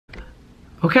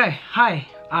Okay, hi.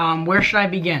 Where should I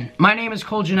begin? My name is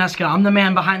Giannasca. I'm the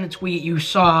man behind the tweet you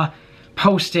saw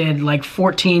posted like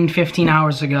 14, 15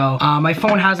 hours ago. My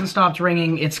phone hasn't stopped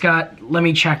ringing. It's got, let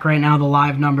me check right now the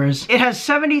live numbers. It has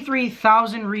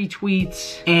 73,000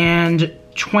 retweets and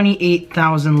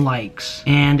 28,000 likes,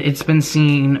 and it's been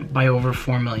seen by over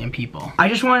 4 million people. I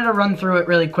just wanted to run through it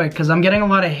really quick because I'm getting a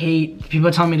lot of hate.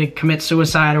 People telling me to commit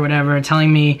suicide or whatever,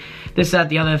 telling me this, that,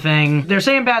 the other thing. They're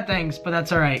saying bad things, but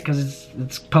that's alright because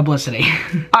it's publicity.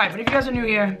 Alright, but if you guys are new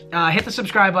here, hit the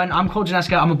subscribe button. I'm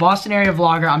Giannasca. I'm a Boston area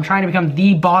vlogger. I'm trying to become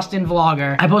the Boston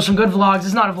vlogger. I post some good vlogs. This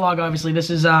is not a vlog, obviously. This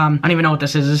is, I don't even know what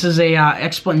this is. This is a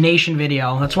explanation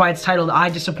video. That's why it's titled, I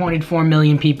Disappointed 4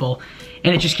 Million People.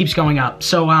 And it just keeps going up.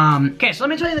 So, okay, so let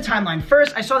me tell you the timeline.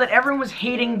 First, I saw that everyone was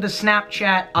hating the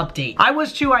Snapchat update. I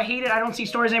was too. I hate it. I don't see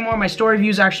stories anymore. My story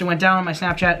views actually went down. My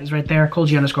Snapchat is right there,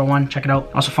 Colgy_1. Check it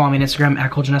out. Also follow me on Instagram,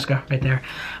 @Giannasca, right there.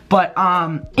 But,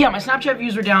 yeah, my Snapchat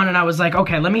views were down, and I was like,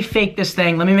 okay, let me fake this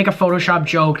thing. Let me make a Photoshop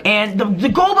joke. And the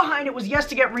goal behind it was, yes,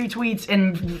 to get retweets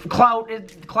and clout?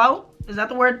 Is that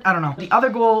the word? I don't know. The other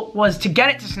goal was to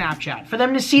get it to Snapchat, for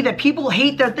them to see that people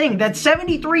hate their thing, that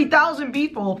 73,000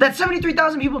 people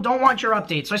don't want your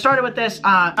update. So I started with this.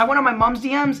 I went on my mom's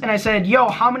DMs and I said, yo,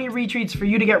 how many retweets for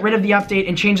you to get rid of the update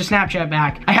and change the Snapchat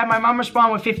back? I had my mom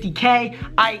respond with 50K.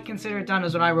 I consider it done,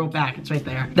 is what I wrote back. It's right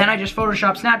there. Then I just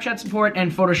Photoshopped Snapchat support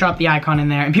and Photoshopped the icon in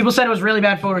there. And people said it was really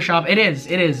bad Photoshop. It is,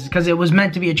 because it was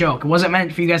meant to be a joke. It wasn't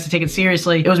meant for you guys to take it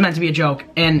seriously. It was meant to be a joke.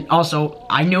 And also,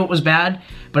 I knew it was bad,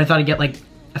 but I thought I'd get like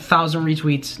 1,000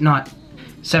 retweets, not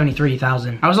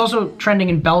 73,000. I was also trending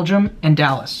in Belgium and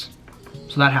Dallas.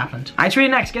 So that happened. I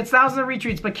tweeted next, gets thousands of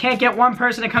retweets, but can't get one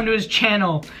person to come to his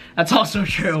channel. That's also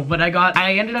true, but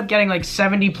I ended up getting like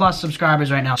 70 plus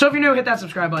subscribers right now. So if you're new, hit that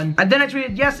subscribe button. And then I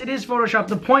tweeted, yes, it is Photoshop.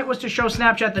 The point was to show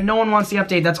Snapchat that no one wants the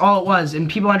update. That's all it was, and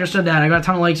people understood that. I got a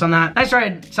ton of likes on that. I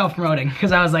started self-promoting,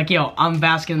 because I was like, yo, I'm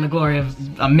basking in the glory of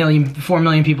 4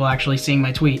 million people actually seeing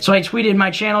my tweet. So I tweeted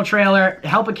my channel trailer,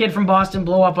 help a kid from Boston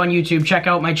blow up on YouTube, check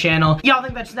out my channel. Y'all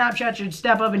think that Snapchat should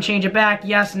step up and change it back?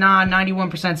 Yes, nah,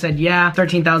 91% said yeah.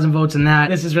 13,000 votes in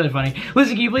that. This is really funny.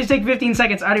 Listen, can you please take 15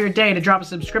 seconds out of your day to drop a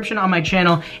subscription on my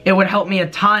channel? It would help me a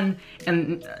ton.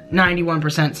 And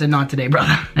 91% said not today,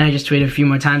 brother. And I just tweeted a few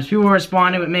more times. People were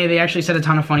responding with me. They actually said a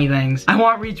ton of funny things. I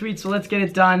want retweets, so let's get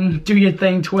it done. Do your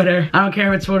thing, Twitter. I don't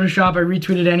care if it's Photoshop. I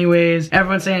retweet it anyways.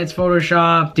 Everyone's saying it's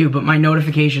Photoshop. Dude, but my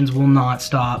notifications will not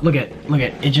stop. Look at,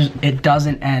 it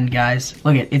doesn't end, guys.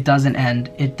 Look at, it doesn't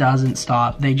end. It doesn't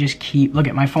stop. They just keep, look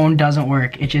at, my phone doesn't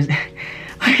work. It just,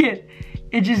 look at,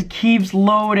 it just keeps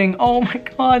loading. Oh my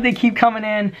god, they keep coming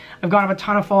in. I've got a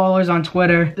ton of followers on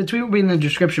Twitter. The tweet will be in the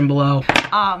description below.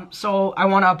 So I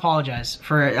want to apologize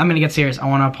for, I'm gonna get serious. I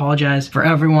want to apologize for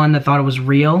everyone that thought it was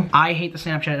real. I hate the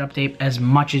Snapchat update as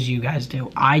much as you guys do.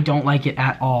 I don't like it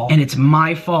at all. And it's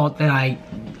my fault that I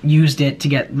used it to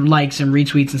get likes and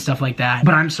retweets and stuff like that.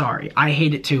 But I'm sorry, I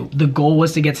hate it too. The goal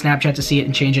was to get Snapchat to see it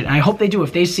and change it. And I hope they do.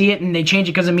 If they see it and they change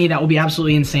it because of me, that will be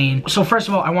absolutely insane. So first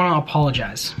of all, I want to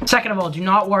apologize. Second of all, do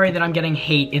not worry that I'm getting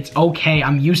hate. It's okay.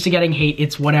 I'm used to getting hate.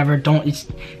 It's whatever. It's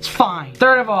fine.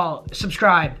 Third of all,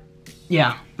 subscribe.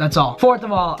 Yeah, that's all. Fourth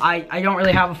of all, I don't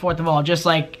really have a fourth of all. Just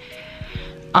like,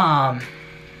 yeah,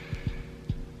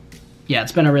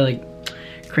 it's been a really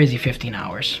crazy 15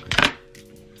 hours.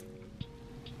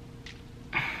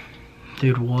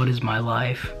 Dude, what is my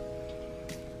life?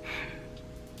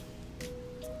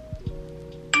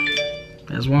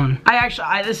 There's one.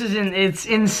 It's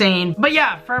insane. But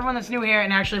yeah, for everyone that's new here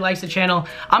and actually likes the channel,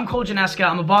 I'm Giannasca.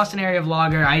 I'm a Boston area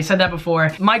vlogger. I said that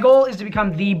before. My goal is to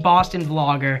become the Boston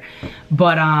vlogger.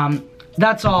 But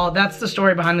that's all. That's the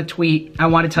story behind the tweet. I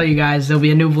want to tell you guys there'll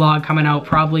be a new vlog coming out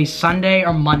probably Sunday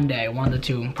or Monday. One of the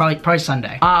two. Probably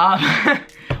Sunday.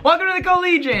 Welcome to the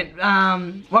Collegiate.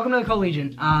 Welcome to the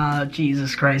Collegiate.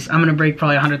 Jesus Christ. I'm gonna break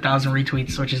probably 100,000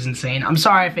 retweets, which is insane. I'm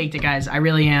sorry I faked it, guys. I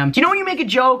really am. Do you know when you make a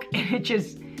joke and it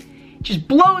just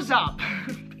blows up?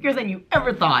 Bigger than you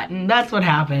ever thought, and that's what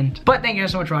happened. But thank you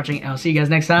guys so much for watching, and I'll see you guys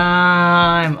next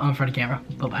time on front of camera.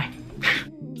 Bye-bye.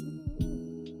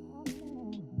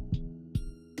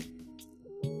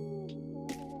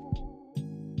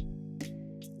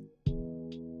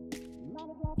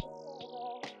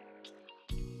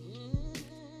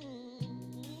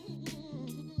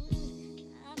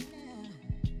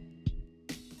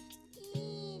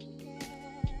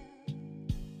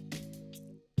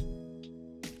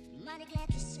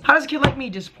 How does a kid like me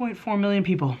disappoint 4 million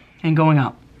people and going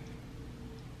up?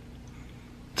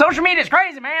 Social media is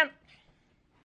crazy, man.